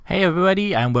Hey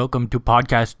everybody, and welcome to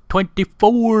podcast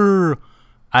 24.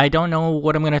 I don't know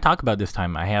what I'm going to talk about this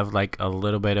time. I have like a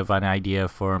little bit of an idea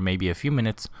for maybe a few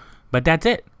minutes, but that's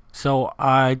it. So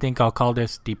I think I'll call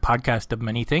this the podcast of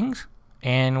many things,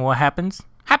 and what happens,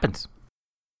 happens.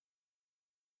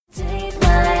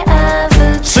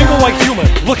 Single white human,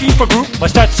 looking for group. My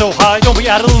stats so high, don't be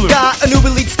out of the loop. Got a new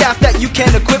elite staff that you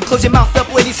can equip. Close your mouth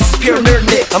up, ladies, this is pure nerd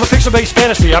knit. I'm a pixel-based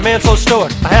fantasy, I'm man so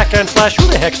stoic. I hack and slash, who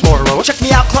the heck's more heroic? Check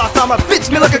me out, cloth armor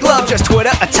fits me like a glove. Just twit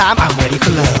at a time, I'm ready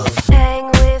for love. Hang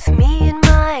with me in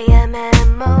my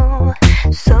MMO.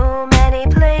 So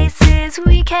many places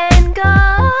we can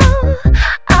go.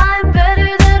 I'm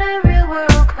better than a real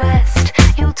world quest.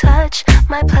 You'll touch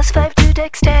my +5 to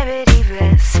dexterity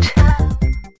vest.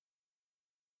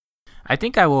 I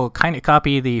think I will kind of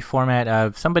copy the format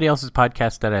of somebody else's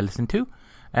podcast that I listen to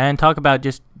and talk about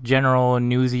just general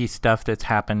newsy stuff that's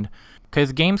happened.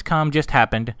 Because Gamescom just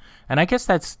happened, and I guess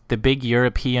that's the big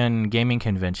European gaming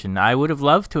convention. I would have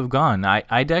loved to have gone.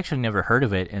 I'd actually never heard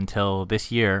of it until this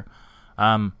year.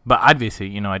 But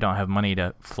obviously, I don't have money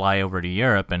to fly over to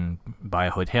Europe and buy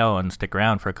a hotel and stick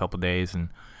around for a couple days and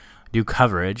do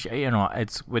coverage.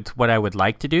 It's what I would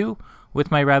like to do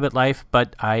with my rabbit life,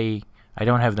 but I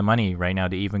don't have the money right now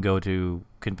to even go to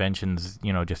conventions,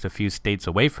 just a few states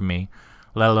away from me,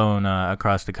 let alone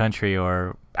across the country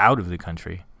or out of the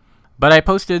country. But I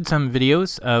posted some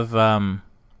videos of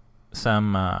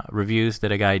some reviews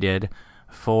that a guy did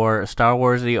for Star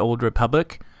Wars: The Old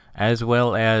Republic, as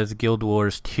well as Guild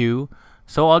Wars 2.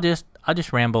 So I'll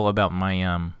just ramble about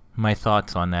my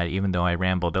thoughts on that, even though I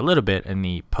rambled a little bit in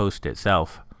the post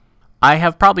itself. I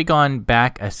have probably gone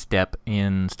back a step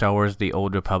in Star Wars: The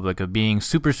Old Republic of being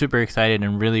super, super excited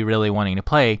and really, really wanting to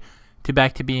play to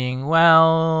back to being,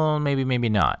 well, maybe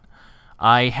not.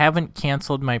 I haven't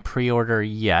canceled my pre-order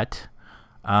yet,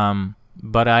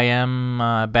 but I am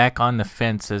back on the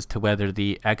fence as to whether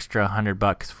the extra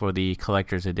 $100 for the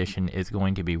collector's edition is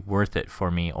going to be worth it for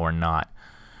me or not.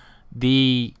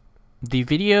 The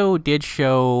video did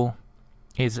show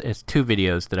his two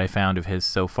videos that I found of his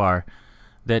so far.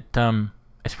 That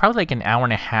it's probably like an hour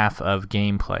and a half of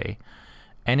gameplay,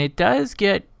 and it does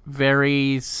get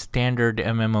very standard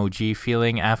MMOG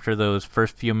feeling after those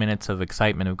first few minutes of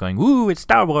excitement of going, "Woo, it's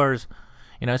Star Wars!"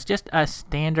 It's just a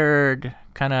standard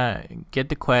kind of get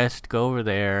the quest, go over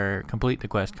there, complete the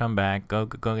quest, come back, go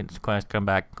get the quest, come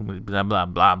back, blah blah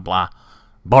blah blah,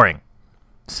 boring.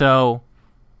 So,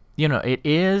 it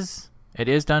is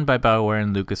done by BioWare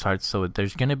and LucasArts, so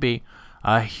there's going to be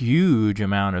a huge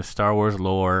amount of Star Wars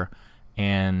lore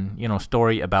and,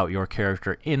 story about your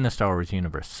character in the Star Wars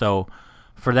universe. So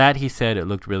for that, he said it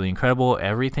looked really incredible.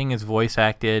 Everything is voice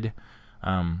acted.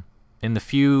 In the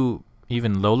few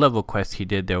even low-level quests he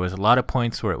did, there was a lot of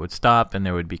points where it would stop and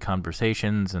there would be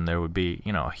conversations and there would be,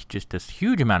 just this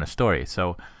huge amount of story.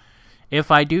 So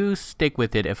if I do stick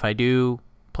with it, if I do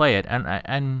play it, and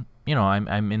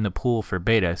I'm in the pool for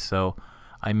beta, so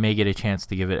I may get a chance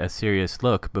to give it a serious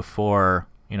look before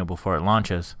it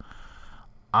launches.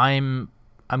 I'm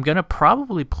gonna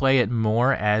probably play it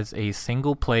more as a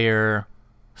single player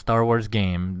Star Wars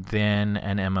game than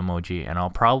an MMOG, and I'll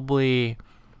probably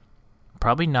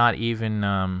not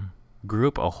even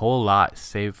group a whole lot,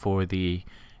 save for the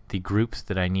groups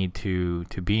that I need to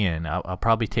be in. I'll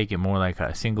probably take it more like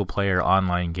a single player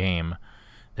online game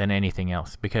than anything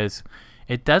else, because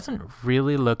it doesn't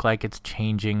really look like it's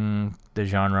changing the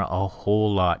genre a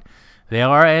whole lot. They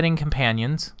are adding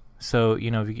companions, so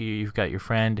you've got your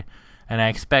friend, and I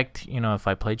expect if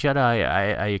I play Jedi,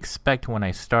 I expect when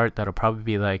I start that'll probably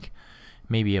be like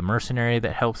maybe a mercenary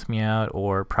that helps me out,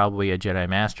 or probably a Jedi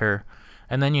Master,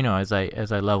 and then as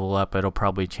I level up, it'll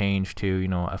probably change to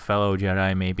a fellow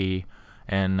Jedi maybe,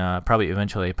 and probably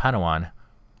eventually a Padawan.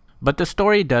 But the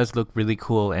story does look really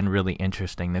cool and really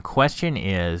interesting. The question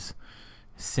is,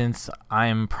 since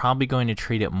I'm probably going to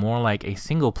treat it more like a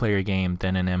single-player game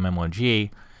than an MMOG,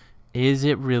 is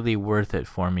it really worth it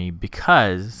for me?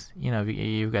 Because,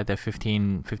 you've got that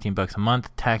 $15 a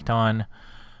month tacked on.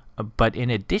 But in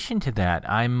addition to that,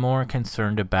 I'm more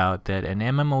concerned about that an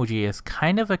MMOG is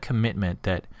kind of a commitment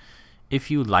that if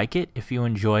you like it, if you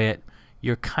enjoy it,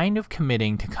 you're kind of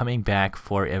committing to coming back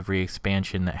for every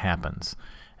expansion that happens.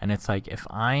 And it's like, if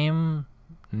I'm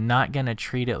not going to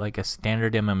treat it like a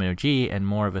standard MMOG and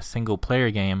more of a single player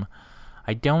game,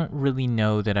 I don't really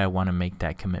know that I want to make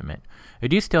that commitment. I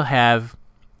do still have,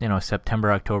 September,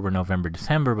 October, November,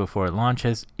 December before it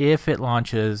launches, if it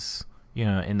launches,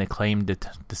 in the claimed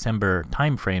December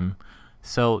time frame.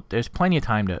 So there's plenty of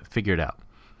time to figure it out.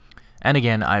 And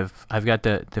again, I've got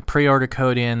the pre-order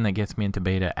code in that gets me into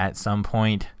beta at some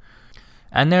point.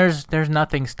 And there's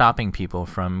nothing stopping people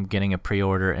from getting a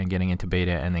pre-order and getting into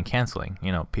beta and then canceling.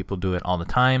 People do it all the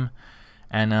time.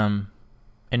 And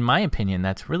in my opinion,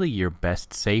 that's really your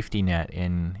best safety net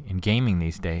in gaming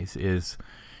these days is,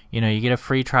 you get a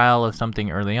free trial of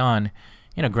something early on.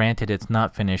 Granted, it's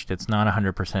not finished. It's not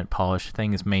 100% polished.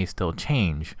 Things may still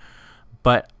change.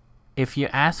 But if you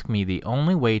ask me, the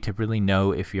only way to really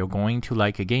know if you're going to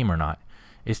like a game or not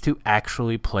is to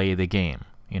actually play the game.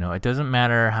 It doesn't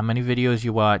matter how many videos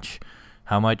you watch,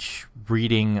 how much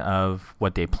reading of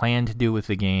what they plan to do with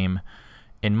the game.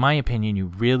 In my opinion, you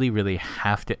really, really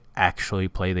have to actually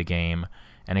play the game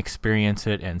and experience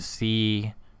it and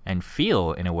see and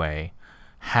feel, in a way,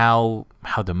 how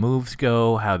the moves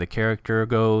go, how the character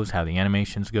goes, how the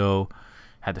animations go,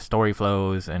 how the story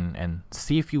flows, and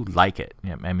see if you like it.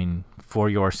 For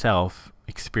yourself,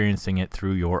 experiencing it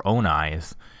through your own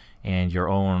eyes and your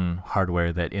own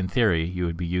hardware that, in theory, you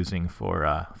would be using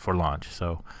for launch.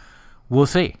 So, we'll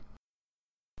see.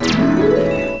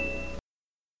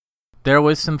 There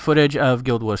was some footage of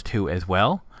Guild Wars 2 as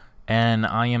well, and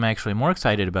I am actually more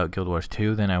excited about Guild Wars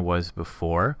 2 than I was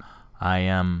before.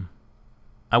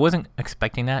 I wasn't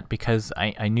expecting that because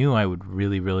I knew I would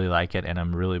really, really like it, and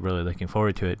I'm really, really looking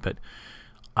forward to it, but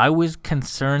I was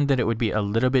concerned that it would be a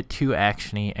little bit too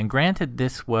actiony, and granted,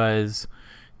 this was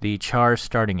the Char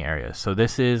starting area, so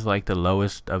this is like the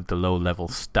lowest of the low-level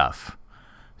stuff.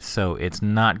 So it's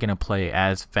not going to play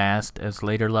as fast as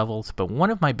later levels, but one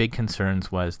of my big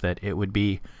concerns was that it would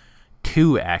be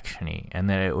too actiony and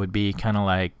that it would be kind of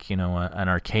like, an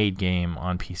arcade game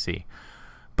on PC.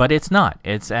 But it's not.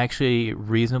 It's actually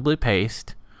reasonably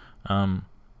paced.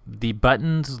 The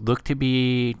buttons look to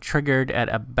be triggered at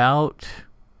about,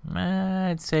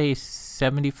 I'd say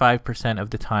 75% of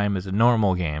the time as a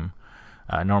normal game,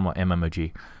 normal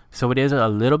MMOG. So it is a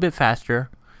little bit faster.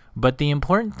 But the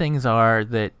important things are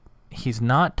that he's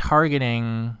not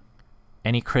targeting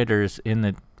any critters in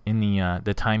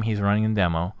the time he's running the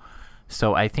demo.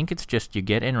 So I think it's just you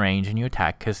get in range and you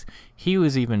attack, because he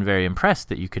was even very impressed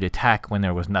that you could attack when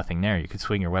there was nothing there. You could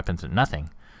swing your weapons at nothing.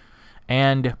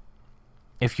 And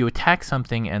if you attack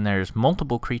something and there's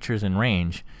multiple creatures in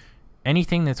range,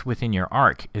 anything that's within your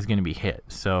arc is going to be hit.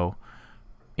 So,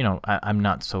 I'm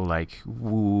not so like,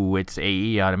 ooh, it's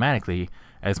AE automatically,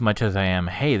 as much as I am,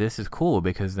 hey, this is cool,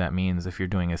 because that means if you're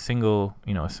doing a single,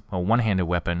 a one-handed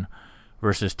weapon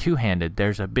versus two-handed,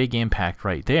 there's a big impact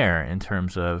right there in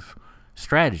terms of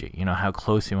strategy. How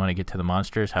close you want to get to the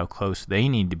monsters, how close they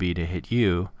need to be to hit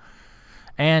you.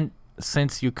 And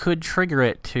since you could trigger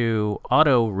it to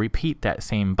auto-repeat that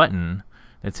same button,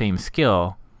 that same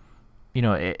skill,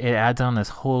 it adds on this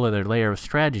whole other layer of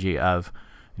strategy of,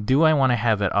 do I want to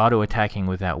have it auto-attacking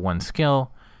with that one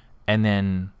skill, and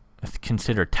then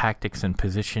consider tactics and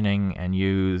positioning and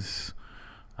use,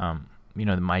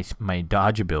 my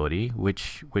dodge ability,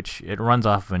 which it runs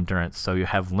off of endurance, so you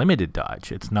have limited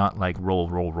dodge. It's not like roll,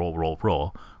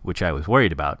 which I was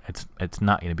worried about. It's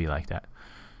not going to be like that.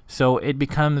 So it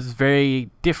becomes very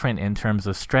different in terms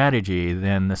of strategy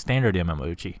than the standard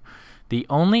MMOG. The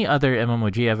only other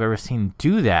MMOG I've ever seen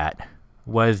do that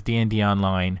was D&D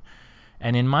Online.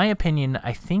 And in my opinion,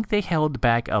 I think they held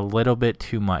back a little bit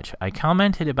too much. I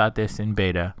commented about this in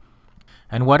beta,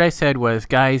 and what I said was,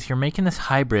 guys, you're making this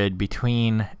hybrid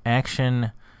between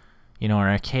action, an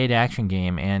arcade action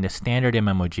game, and a standard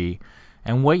MMOG,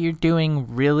 and what you're doing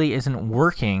really isn't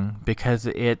working because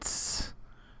it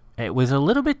was a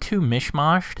little bit too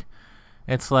mishmashed.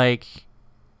 It's like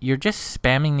you're just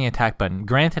spamming the attack button.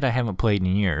 Granted, I haven't played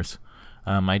in years.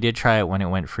 I did try it when it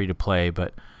went free to play,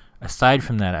 but aside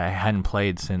from that, I hadn't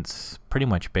played since pretty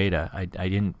much beta. I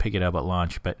didn't pick it up at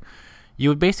launch, but you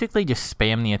would basically just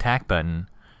spam the attack button,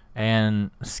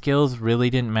 and skills really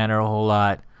didn't matter a whole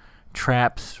lot.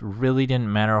 Traps really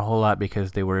didn't matter a whole lot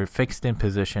because they were fixed in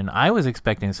position. I was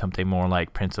expecting something more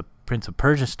like Prince of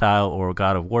Persia style or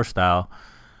God of War style,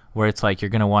 where it's like you're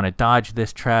going to want to dodge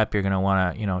this trap, you're going to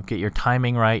want to, get your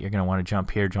timing right, you're going to want to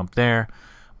jump here, jump there.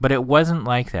 But it wasn't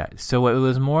like that. So it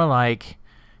was more like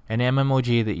an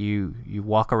MMOG that you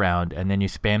walk around and then you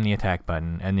spam the attack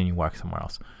button and then you walk somewhere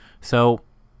else. So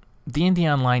D&D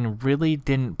Online really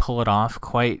didn't pull it off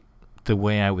quite the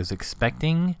way I was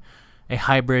expecting a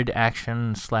hybrid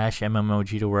action /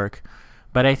 MMOG to work.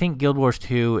 But I think Guild Wars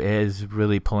 2 is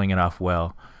really pulling it off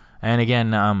well. And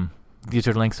again, these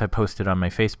are links I posted on my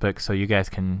Facebook, so you guys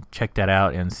can check that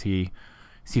out and see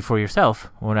for yourself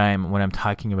what I'm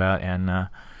talking about, and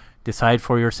decide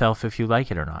for yourself if you like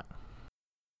it or not.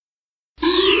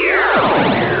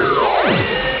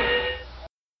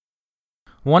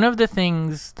 One of the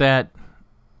things that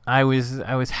I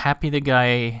was happy the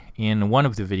guy in one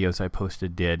of the videos I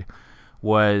posted did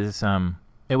was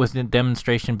it was a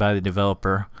demonstration by the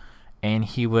developer, and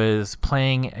he was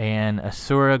playing an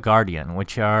Asura Guardian,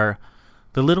 which are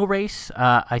the little race.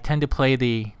 I tend to play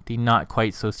the not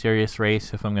quite so serious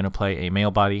race if I'm going to play a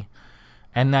male body,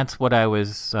 and that's what I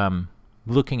was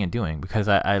looking at doing, because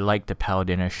I like the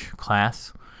Paladinish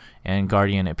class, and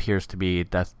Guardian appears to be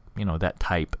that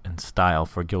type and style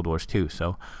for Guild Wars 2.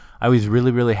 So I was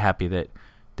really, really happy that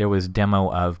there was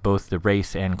demo of both the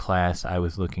race and class I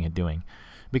was looking at doing,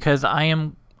 because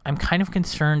I'm kind of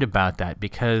concerned about that,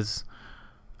 because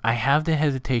I have the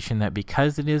hesitation that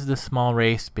because it is the small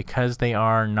race, because they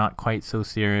are not quite so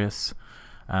serious.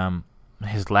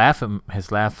 His laugh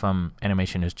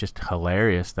animation is just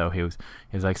hilarious, though. He was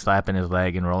like slapping his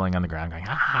leg and rolling on the ground, going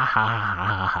ha ha ha ha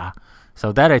ha ha.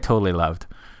 So that I totally loved.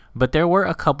 But there were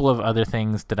a couple of other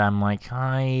things that I'm like,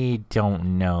 I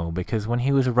don't know, because when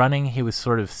he was running, he was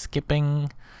sort of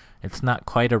skipping. It's not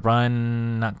quite a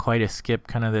run, not quite a skip,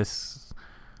 kind of this.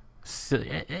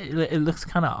 It looks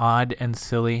kind of odd and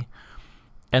silly.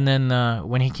 And then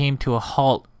when he came to a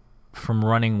halt from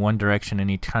running one direction and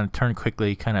he kind of turned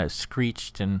quickly, kind of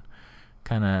screeched and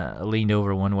kind of leaned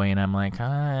over one way, and I'm like,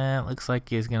 it looks like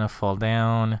he's going to fall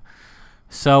down.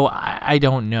 So I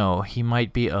don't know. He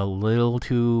might be a little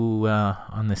too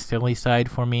on the silly side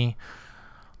for me.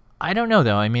 I don't know,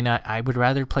 though. I mean, I would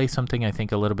rather play something I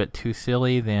think a little bit too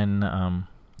silly than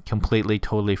completely,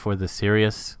 totally for the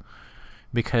serious.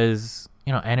 Because,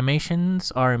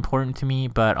 animations are important to me,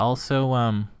 but also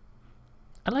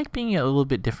I like being a little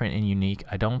bit different and unique.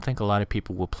 I don't think a lot of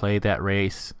people will play that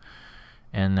race.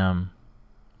 And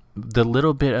the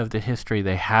little bit of the history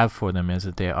they have for them is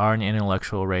that they are an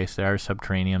intellectual race. They are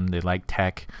subterranean. They like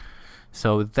tech.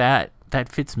 So that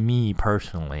fits me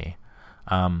personally.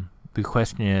 The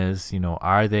question is,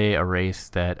 are they a race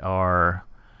that are,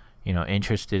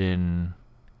 interested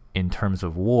in terms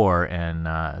of war and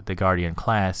the Guardian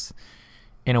class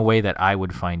in a way that I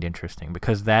would find interesting?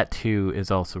 Because that too is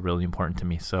also really important to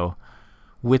me. So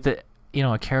with a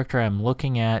character I'm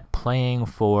looking at playing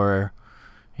for,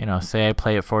 say I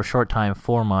play it for a short time,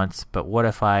 4 months, but what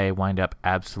if I wind up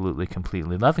absolutely,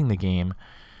 completely loving the game,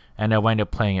 and I wind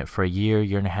up playing it for a year,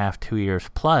 year and a half, 2 years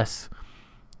plus?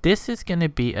 This is going to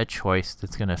be a choice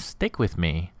that's going to stick with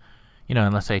me,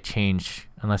 unless I change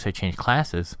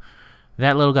classes.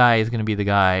 That little guy is going to be the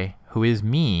guy who is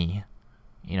me,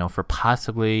 for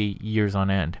possibly years on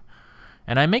end.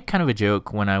 And I make kind of a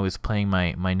joke when I was playing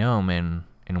my gnome in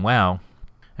WoW,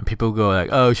 and people go like,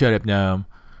 "Oh, shut up, gnome."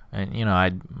 And,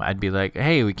 I'd be like,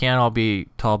 hey, we can't all be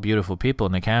tall, beautiful people,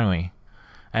 now can we?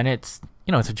 And it's,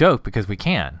 it's a joke, because we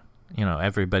can.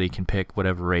 Everybody can pick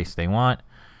whatever race they want.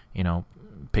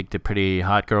 Pick the pretty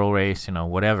hot girl race,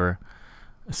 whatever.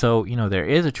 So, there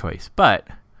is a choice. But,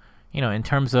 in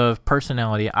terms of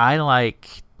personality, I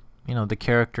like, the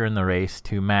character in the race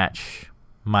to match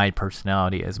my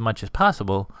personality as much as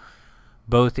possible,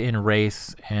 both in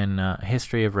race and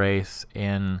history of race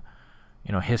and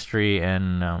history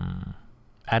and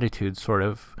attitude sort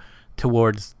of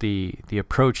towards the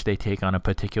approach they take on a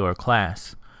particular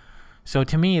class. So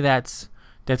to me, that's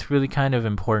really kind of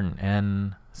important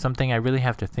and something I really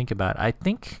have to think about. I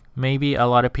think maybe a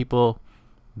lot of people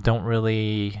don't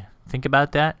really think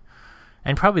about that,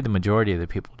 and probably the majority of the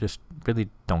people just really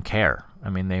don't care. I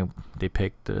mean, they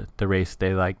pick the race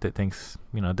they like that thinks,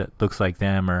 that looks like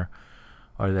them, or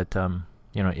that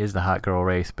is the hot girl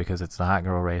race because it's the hot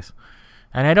girl race.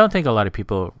 And I don't think a lot of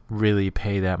people really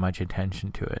pay that much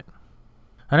attention to it.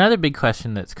 Another big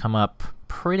question that's come up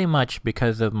pretty much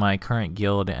because of my current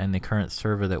guild and the current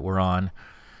server that we're on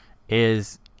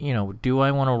is, do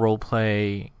I want to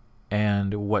roleplay,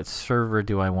 and what server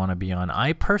do I want to be on?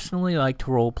 I personally like to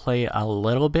roleplay a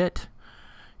little bit.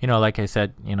 Like I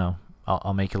said,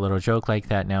 I'll make a little joke like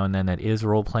that now and then that is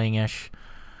roleplaying-ish.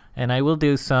 And I will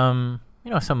do some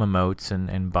emotes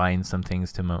and bind some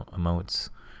things to emotes.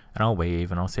 And I'll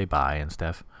wave and I'll say bye and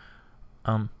stuff.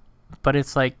 But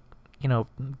it's like,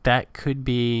 that could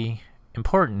be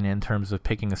important in terms of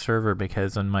picking a server,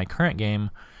 because in my current game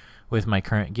with my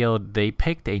current guild, they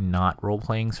picked a not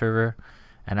role-playing server.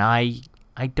 And I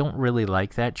don't really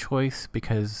like that choice,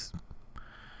 because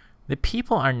the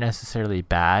people aren't necessarily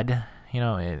bad,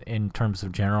 in terms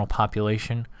of general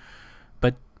population.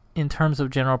 But in terms of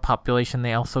general population,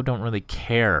 they also don't really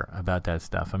care about that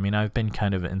stuff. I mean, I've been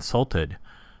kind of insulted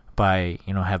by,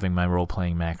 having my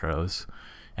role-playing macros.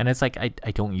 And it's like,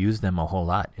 I don't use them a whole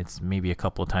lot. It's maybe a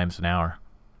couple of times an hour.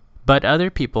 But other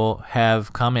people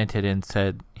have commented and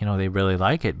said, they really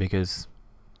like it because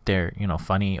they're,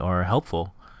 funny or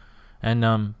helpful.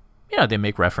 And, they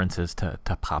make references to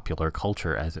popular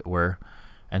culture, as it were.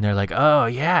 And they're like, oh,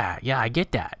 yeah, I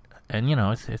get that. and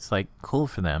it's like cool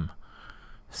for them.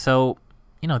 So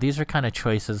these are kind of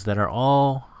choices that are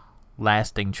all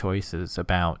lasting choices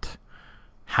about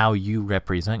how you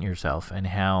represent yourself and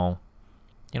how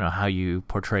you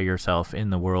portray yourself in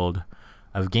the world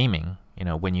of gaming.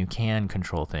 When you can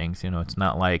control things, it's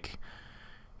not like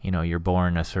you're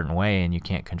born a certain way and you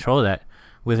can't control that.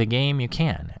 With a game, you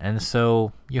can. And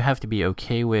so you have to be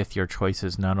okay with your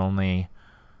choices, not only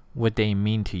what they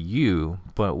mean to you,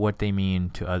 but what they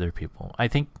mean to other people. I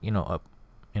think,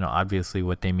 obviously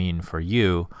what they mean for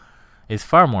you is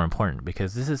far more important,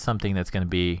 because this is something that's going to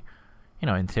be,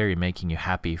 in theory, making you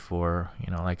happy for,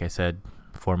 like I said,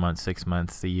 4 months, 6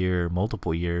 months, a year,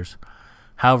 multiple years,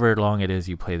 however long it is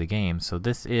you play the game. So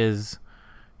this is,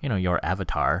 your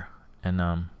avatar,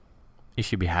 and you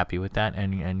should be happy with that,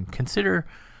 and consider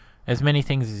as many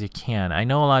things as you can. I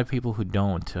know a lot of people who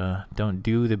don't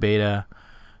do the beta,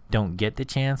 don't get the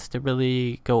chance to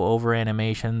really go over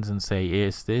animations and say,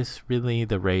 is this really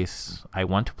the race I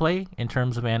want to play in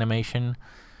terms of animation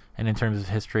and in terms of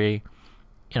history?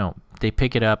 They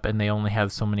pick it up and they only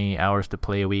have so many hours to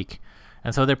play a week,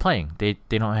 and so they're playing. They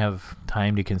don't have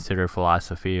time to consider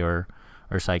philosophy or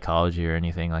psychology or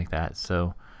anything like that.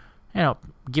 So,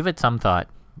 give it some thought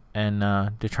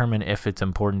and determine if it's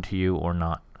important to you or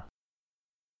not.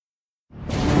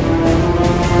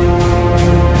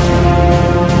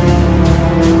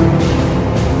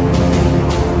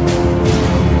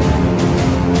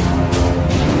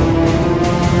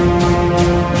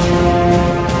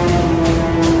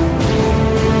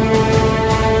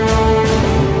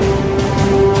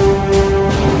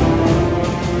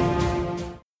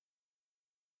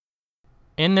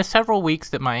 In the several weeks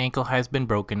that my ankle has been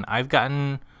broken, I've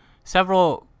gotten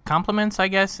several compliments, I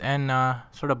guess, and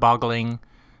sort of boggling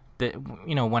that,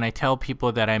 when I tell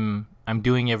people that I'm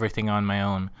doing everything on my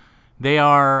own. They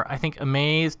are, I think,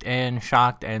 amazed and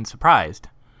shocked and surprised.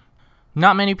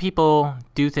 Not many people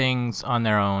do things on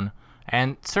their own,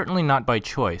 and certainly not by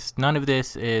choice. None of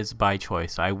this is by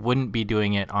choice. I wouldn't be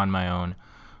doing it on my own.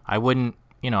 I wouldn't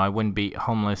be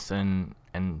homeless and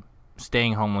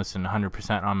staying homeless and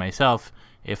 100% on myself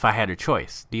if I had a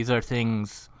choice. These are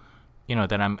things,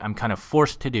 that I'm kind of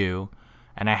forced to do,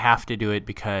 and I have to do it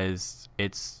because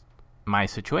it's my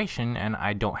situation and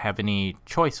I don't have any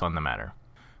choice on the matter.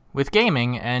 With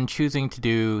gaming and choosing to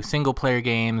do single-player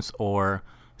games or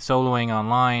soloing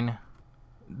online,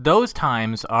 those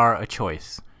times are a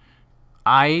choice.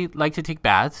 I like to take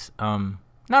baths, not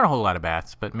a whole lot of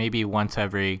baths, but maybe once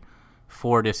every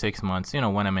 4 to 6 months,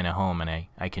 when I'm in a home and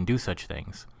I can do such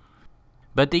things.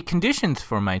 But the conditions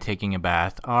for my taking a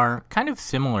bath are kind of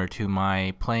similar to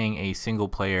my playing a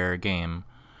single-player game.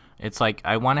 It's like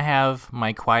I want to have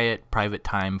my quiet, private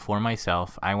time for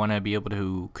myself. I want to be able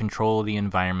to control the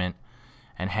environment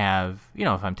and have,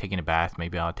 if I'm taking a bath,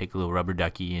 maybe I'll take a little rubber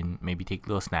ducky and maybe take a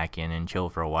little snack in and chill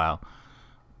for a while.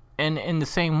 And in the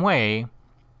same way,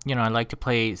 I like to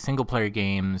play single-player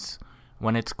games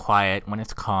when it's quiet, when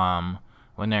it's calm,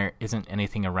 when there isn't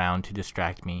anything around to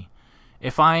distract me.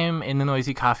 If I am in the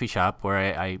noisy coffee shop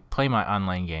where I play my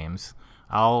online games,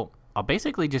 I'll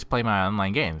basically just play my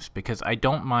online games because I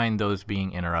don't mind those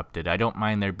being interrupted. I don't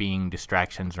mind there being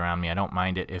distractions around me. I don't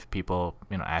mind it if people,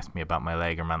 ask me about my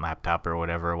leg or my laptop or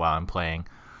whatever while I'm playing.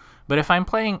 But if I'm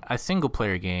playing a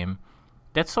single-player game,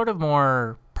 that's sort of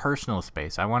more personal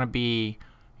space. I want to be,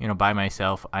 by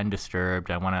myself,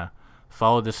 undisturbed. I want to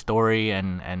follow the story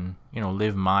and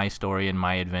live my story and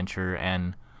my adventure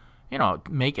and,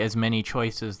 make as many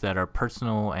choices that are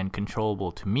personal and controllable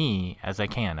to me as I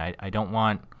can. I don't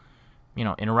want,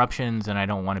 interruptions, and I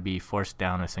don't want to be forced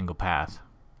down a single path.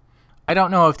 I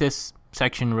don't know if this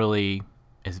section really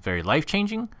is very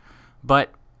life-changing,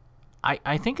 but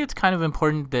I think it's kind of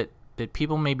important that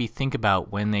people maybe think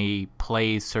about when they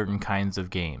play certain kinds of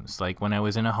games. Like when I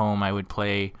was in a home, I would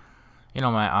play,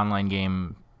 my online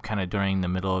game kind of during the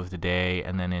middle of the day,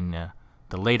 and then in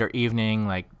the later evening,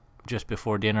 like just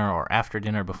before dinner or after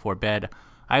dinner before bed,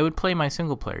 I would play my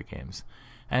single-player games.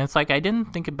 And it's like I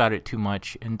didn't think about it too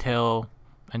much until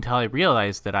I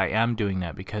realized that I am doing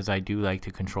that because I do like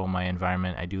to control my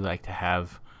environment. I do like to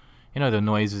have, the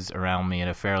noises around me at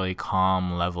a fairly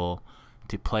calm level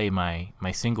to play my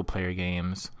single-player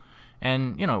games.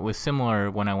 And, it was similar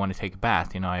when I want to take a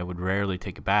bath. I would rarely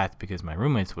take a bath because my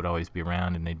roommates would always be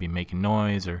around and they'd be making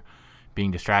noise or being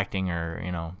distracting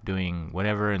or, doing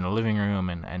whatever in the living room.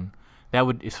 And that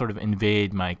would sort of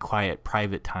invade my quiet,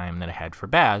 private time that I had for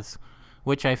baths,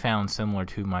 which I found similar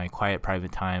to my quiet,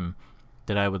 private time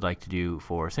that I would like to do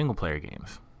for single-player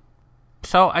games.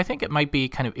 So I think it might be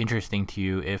kind of interesting to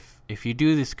you if you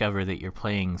do discover that you're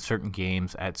playing certain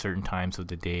games at certain times of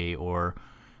the day or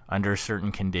under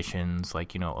certain conditions,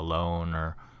 like, alone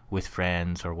or with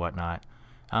friends or whatnot.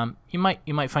 You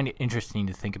might find it interesting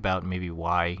to think about maybe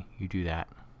why you do that.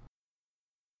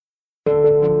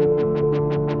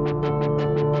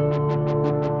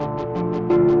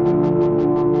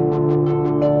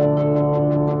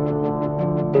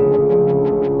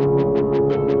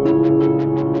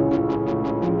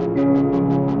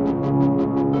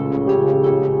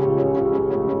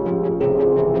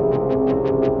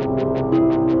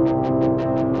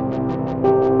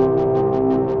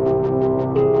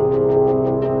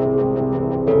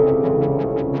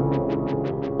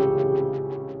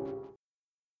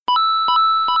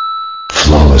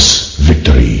 Flawless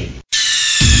victory.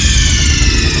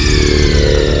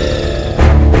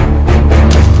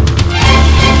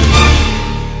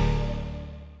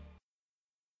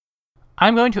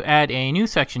 I'm going to add a new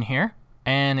section here,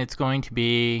 and it's going to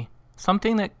be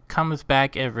something that comes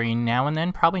back every now and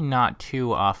then, probably not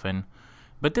too often,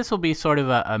 but this will be sort of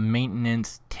a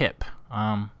maintenance tip.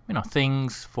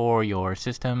 Things for your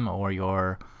system or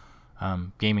your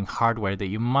gaming hardware that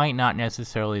you might not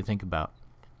necessarily think about.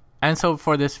 And so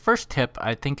for this first tip,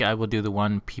 I think I will do the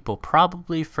one people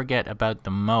probably forget about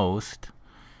the most,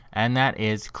 and that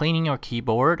is cleaning your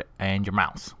keyboard and your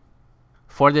mouse.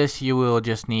 For this, you will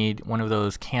just need one of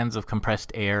those cans of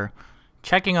compressed air.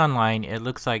 Checking online, it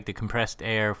looks like the compressed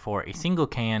air for a single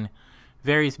can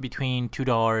varies between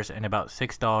 $2 and about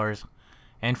 $6,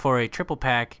 and for a triple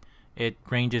pack, it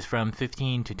ranges from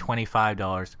 $15 to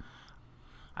 $25.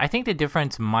 I think the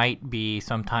difference might be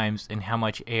sometimes in how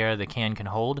much air the can can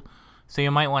hold, so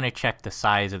you might want to check the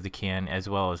size of the can as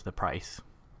well as the price.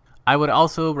 I would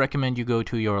also recommend you go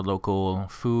to your local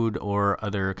food or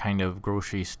other kind of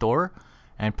grocery store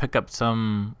and pick up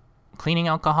some cleaning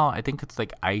alcohol. I think it's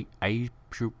like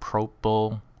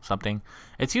isopropyl something.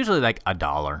 It's usually like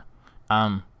 $1.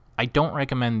 I don't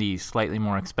recommend the slightly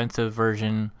more expensive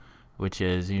version, which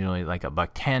is usually like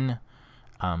 $1.10.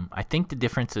 I think the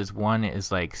difference is one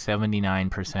is like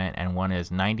 79% and one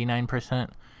is 99%.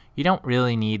 You don't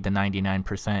really need the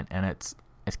 99%, and it's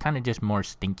kind of just more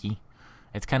stinky.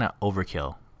 It's kind of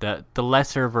overkill. The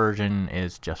lesser version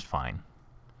is just fine.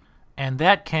 And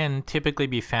that can typically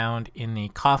be found in the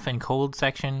cough and cold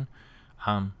section.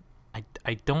 I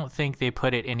don't think they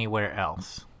put it anywhere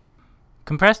else.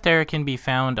 Compressed air can be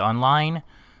found online.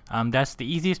 That's the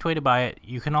easiest way to buy it.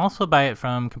 You can also buy it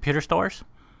from computer stores.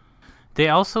 They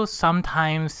also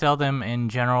sometimes sell them in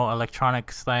general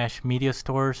electronics/media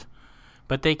stores,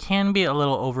 but they can be a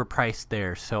little overpriced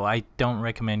there, so I don't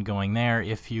recommend going there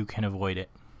if you can avoid it.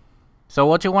 So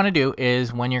what you want to do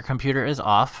is when your computer is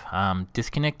off,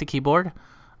 disconnect the keyboard.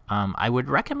 I would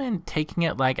recommend taking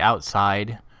it like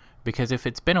outside, because if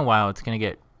it's been a while, it's going to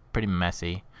get pretty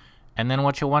messy. And then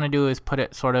what you want to do is put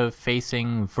it sort of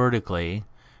facing vertically,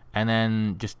 and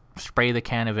then just spray the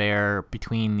can of air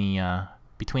between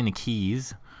the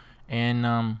keys,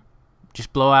 and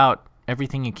just blow out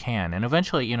everything you can. And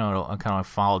eventually, it'll kind of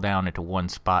fall down into one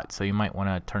spot, so you might want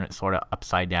to turn it sort of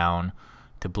upside down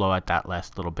to blow out that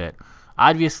last little bit.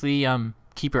 Obviously,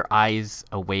 keep your eyes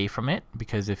away from it,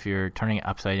 because if you're turning it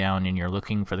upside down and you're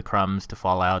looking for the crumbs to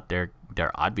fall out, they're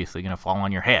obviously going to fall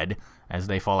on your head as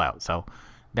they fall out. So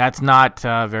that's not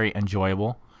very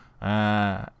enjoyable.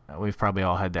 We've probably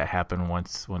all had that happen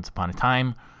once upon a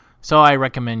time. So I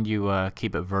recommend you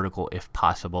keep it vertical if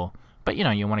possible. But,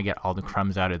 you want to get all the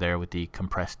crumbs out of there with the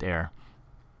compressed air.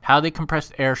 How the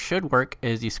compressed air should work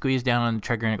is you squeeze down on the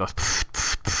trigger and it goes pfft,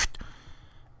 pfft, pfft.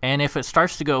 And if it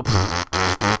starts to go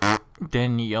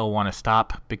then you'll want to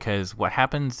stop, because what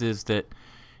happens is that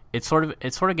it sort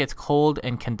of gets cold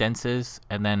and condenses,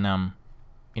 and then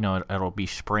it'll be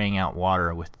spraying out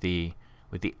water with the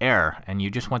air, and you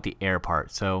just want the air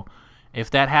part. So if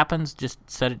that happens, just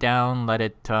set it down, let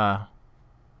it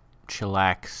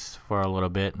chillax for a little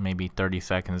bit, maybe 30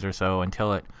 seconds or so,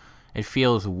 until it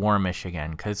feels warmish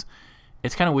again, because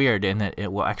it's kind of weird in that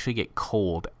it will actually get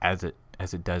cold as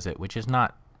it does it, which is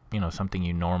not something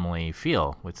you normally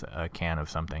feel with a can of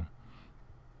something.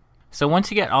 So once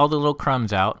you get all the little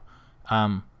crumbs out,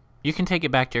 you can take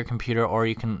it back to your computer, or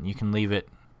you can leave it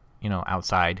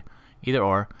outside, either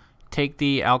or. Take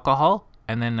the alcohol,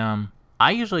 and then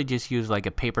I usually just use like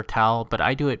a paper towel, but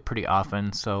I do it pretty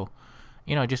often, so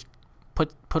just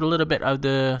put a little bit of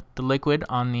the liquid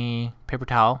on the paper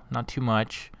towel, not too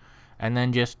much, and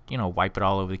then just wipe it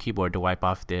all over the keyboard to wipe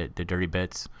off the dirty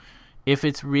bits. If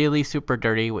it's really super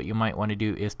dirty, what you might want to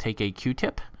do is take a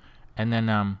Q-tip and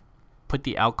then put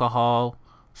the alcohol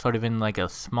sort of in like a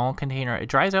small container. It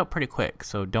dries out pretty quick,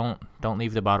 so don't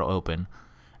leave the bottle open,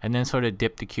 and then sort of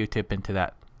dip the Q-tip into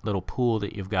that little pool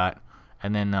that you've got,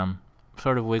 and then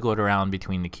sort of wiggle it around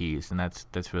between the keys, and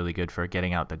that's really good for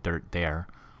getting out the dirt there.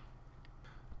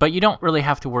 But you don't really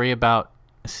have to worry about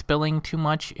spilling too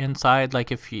much inside.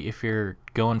 Like if you're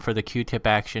going for the Q-tip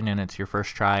action and it's your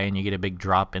first try and you get a big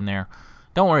drop in there,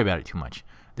 don't worry about it too much.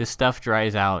 This stuff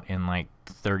dries out in like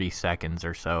 30 seconds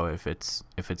or so if it's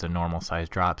a normal size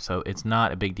drop, so it's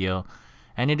not a big deal.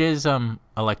 And it is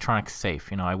electronic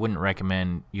safe. You know, I wouldn't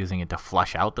recommend using it to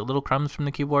flush out the little crumbs from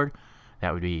the keyboard.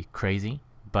 That would be crazy.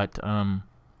 But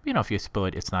you know, if you spill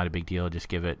it, it's not a big deal. Just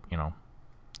give it,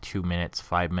 2 minutes,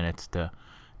 5 minutes to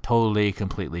totally,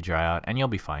 completely dry out, and you'll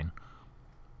be fine.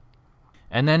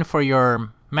 And then for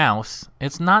your mouse,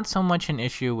 it's not so much an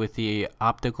issue with the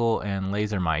optical and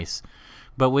laser mice,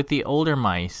 but with the older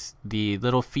mice, the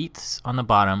little feet on the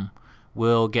bottom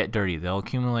will get dirty. They'll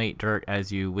accumulate dirt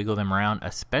as you wiggle them around,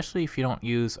 especially if you don't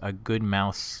use a good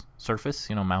mouse surface,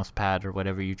 mouse pad or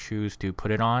whatever you choose to put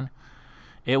it on.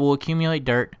 It will accumulate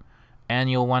dirt,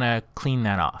 and you'll want to clean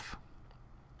that off.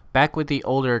 Back with the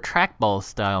older trackball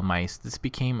style mice, this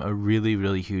became a really,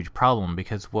 really huge problem,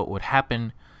 because what would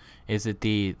happen is that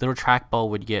the little trackball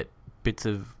would get bits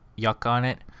of yuck on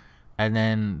it, and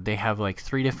then they have like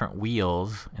 3 different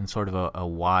wheels in sort of a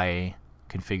Y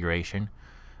configuration,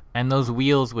 and those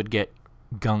wheels would get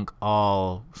gunk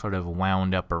all sort of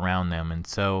wound up around them, and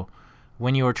so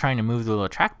when you were trying to move the little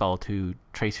trackball to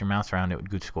trace your mouse around, it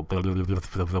would just go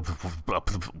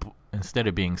instead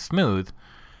of being smooth.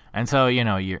 And so,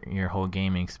 your whole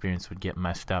gaming experience would get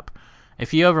messed up.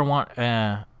 If you ever want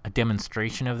a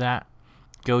demonstration of that,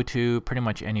 go to pretty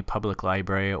much any public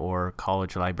library or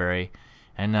college library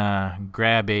and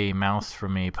grab a mouse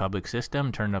from a public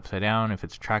system, turn it upside down. If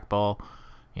it's a trackball,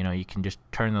 you can just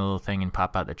turn the little thing and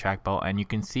pop out the trackball, and you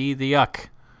can see the yuck.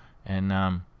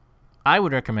 And I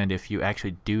would recommend, if you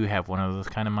actually do have one of those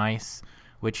kind of mice,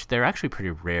 which they're actually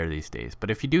pretty rare these days, but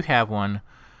if you do have one,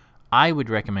 I would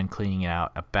recommend cleaning it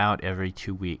out about every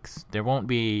 2 weeks. There won't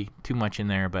be too much in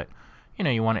there, but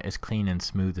you want it as clean and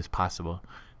smooth as possible.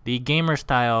 The gamer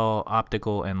style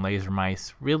optical and laser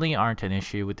mice really aren't an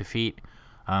issue with the feet,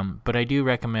 but I do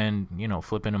recommend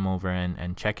flipping them over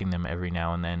and checking them every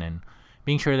now and then, and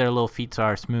being sure their little feet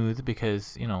are smooth,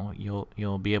 because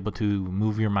you'll be able to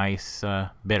move your mice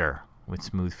better with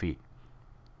smooth feet.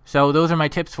 So those are my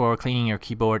tips for cleaning your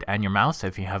keyboard and your mouse.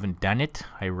 If you haven't done it,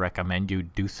 I recommend you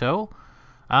do so.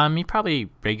 You probably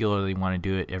regularly want to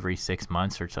do it every 6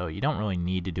 months or so. You don't really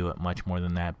need to do it much more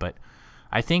than that, but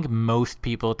I think most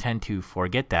people tend to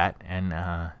forget that,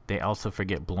 and they also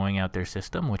forget blowing out their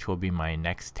system, which will be my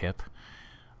next tip.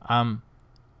 But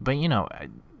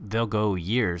they'll go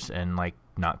years and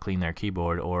not clean their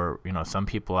keyboard, or some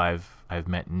people I've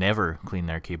met never clean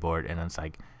their keyboard, and it's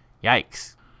like,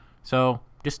 yikes. So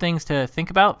just things to think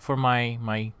about for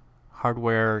my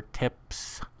hardware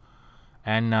tips,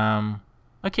 and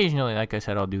occasionally, like I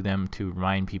said, I'll do them to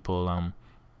remind people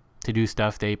to do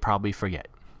stuff they probably forget.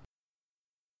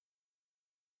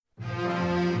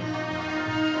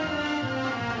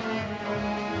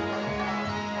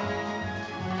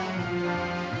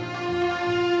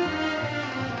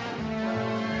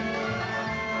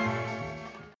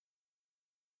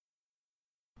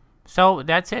 So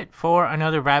that's it for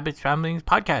another Rabbit's Ramblings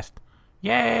podcast.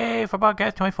 Yay for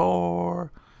podcast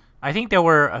 24. I think there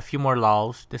were a few more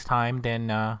lulls this time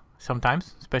than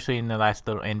sometimes, especially in the last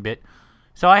little end bit.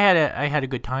 So I had a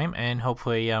good time, and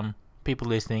hopefully people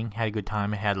listening had a good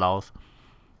time and had lulls.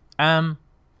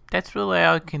 That's really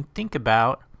all I can think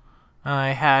about. I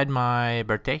had my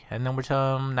birthday, and there were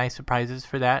some nice surprises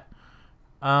for that.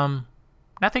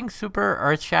 Nothing super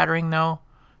earth-shattering though.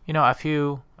 A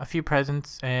few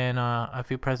presents, and a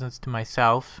few presents to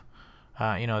myself.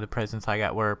 The presents I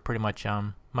got were pretty much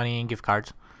money and gift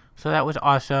cards. So that was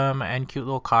awesome, and cute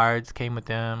little cards came with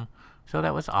them. So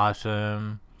that was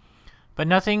awesome. But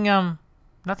nothing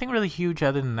really huge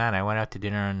other than that. I went out to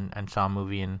dinner and saw a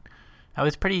movie, and that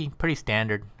was pretty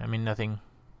standard. I mean, nothing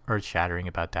earth-shattering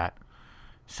about that.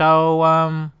 So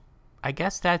I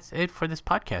guess that's it for this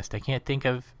podcast. I can't think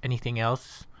of anything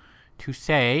else to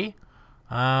say.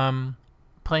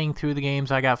 Playing through the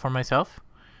games I got for myself,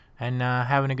 and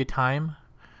having a good time.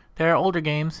 They're older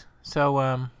games,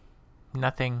 so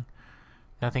nothing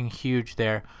huge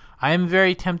there. I am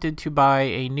very tempted to buy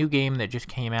a new game that just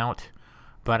came out,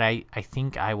 but I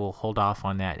think I will hold off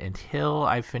on that until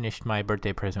I've finished my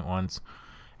birthday present ones,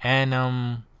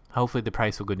 and hopefully the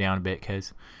price will go down a bit,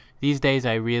 because these days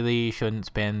I really shouldn't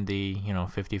spend the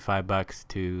 $55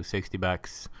 to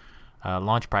 $60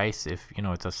 launch price if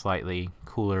it's a slightly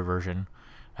cooler version.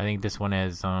 I think this one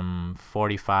is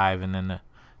 $45, and then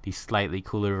the slightly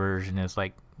cooler version is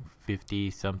like 50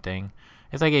 something.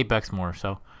 It's like $8 more,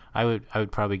 so I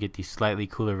would probably get the slightly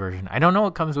cooler version. I don't know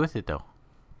what comes with it though.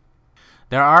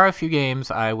 There are a few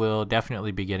games I will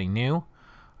definitely be getting new,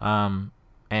 and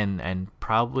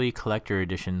probably collector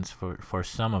editions for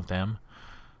some of them.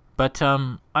 But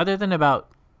other than about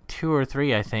 2 or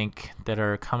 3, I think, that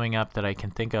are coming up that I can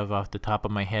think of off the top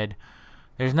of my head,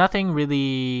 there's nothing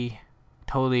really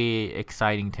totally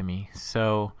exciting to me.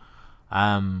 So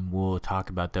we'll talk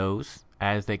about those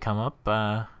as they come up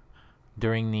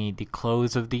during the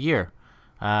close of the year.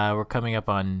 We're coming up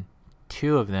on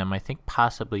 2 of them, I think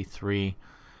possibly 3.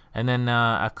 And then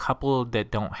a couple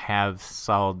that don't have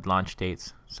solid launch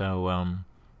dates. So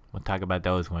we'll talk about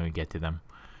those when we get to them.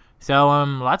 So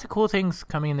lots of cool things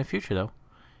coming in the future, though.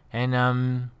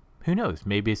 And who knows?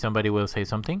 Maybe somebody will say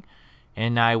something,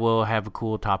 and I will have a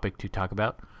cool topic to talk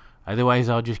about. Otherwise,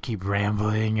 I'll just keep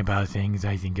rambling about things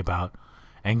I think about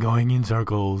and going in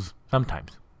circles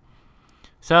sometimes.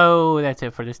 So that's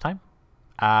it for this time.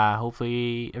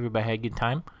 Hopefully everybody had a good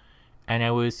time, and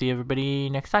I will see everybody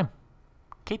next time.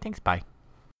 Okay, thanks. Bye.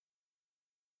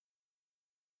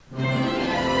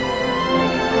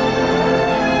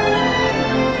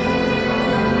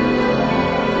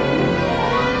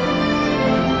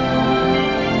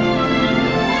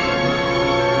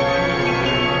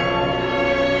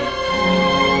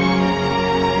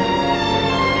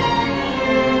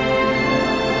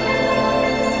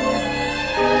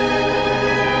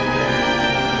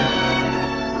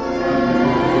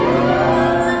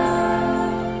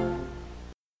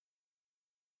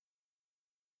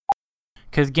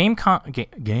 Because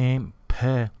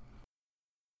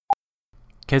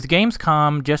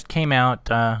Gamescom just came out.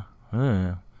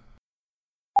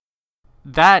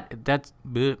 That's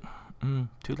too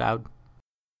loud.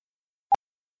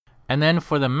 And then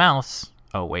for the mouse.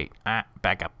 Oh wait,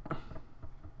 back up.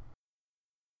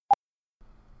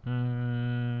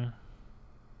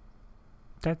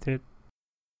 That's it.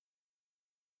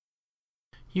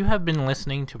 You have been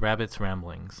listening to Rabbit's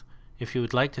Ramblings. If you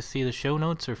would like to see the show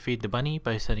notes or feed the bunny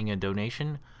by sending a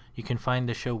donation, you can find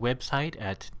the show website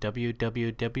at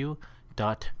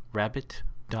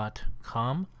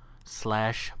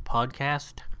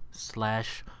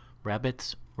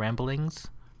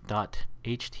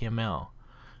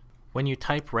When you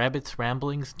type Rabbit's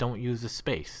Ramblings, don't use a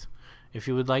space. If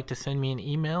you would like to send me an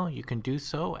email, you can do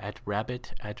so at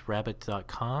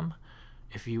rabbit@rabbit.com.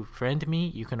 If you friend me,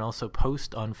 you can also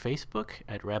post on Facebook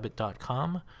at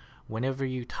rabbit.com. Whenever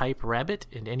you type rabbit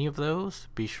in any of those,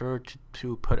 be sure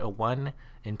to put a 1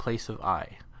 in place of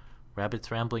I.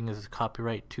 Rabbit's Rambling is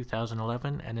copyright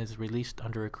 2011 and is released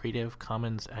under a Creative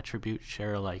Commons Attribute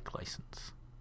Share Alike license.